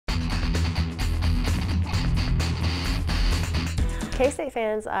K-State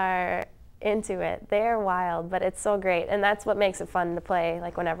fans are into it. They're wild, but it's so great, and that's what makes it fun to play,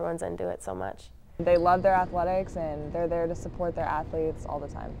 like when everyone's into it so much. They love their athletics and they're there to support their athletes all the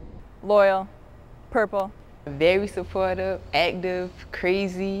time. Loyal, purple. Very supportive, active,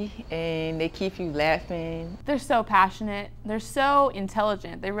 crazy, and they keep you laughing. They're so passionate. They're so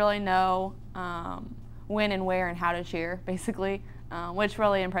intelligent. They really know when and where and how to cheer, basically, which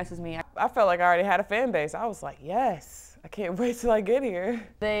really impresses me. I felt like I already had a fan base. I was like, yes, I can't wait till I get here.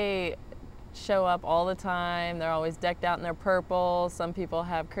 They show up all the time. They're always decked out in their purple. Some people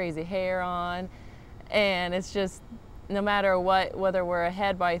have crazy hair on. And it's just, no matter what, whether we're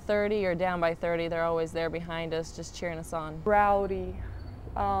ahead by 30 or down by 30, they're always there behind us, just cheering us on. Rowdy,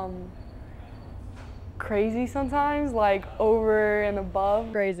 crazy sometimes, like over and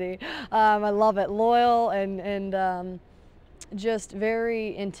above. Crazy. I love it. Loyal and just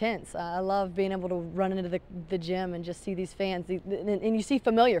very intense. I love being able to run into the gym and just see these fans, and you see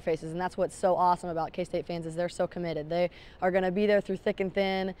familiar faces, and that's what's so awesome about K-State fans is they're so committed. They are going to be there through thick and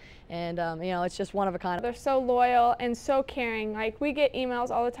thin, and you know, it's just one of a kind. They're so loyal and so caring. Like, we get emails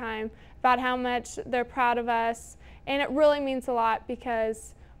all the time about how much they're proud of us, and it really means a lot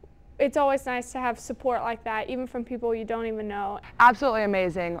because it's always nice to have support like that, even from people you don't even know. Absolutely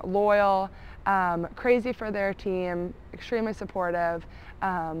amazing, loyal, crazy for their team, extremely supportive.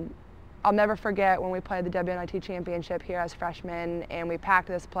 I'll never forget when we played the WNIT championship here as freshmen and we packed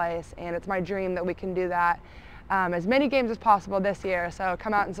this place, and it's my dream that we can do that as many games as possible this year, so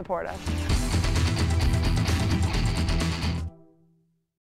come out and support us.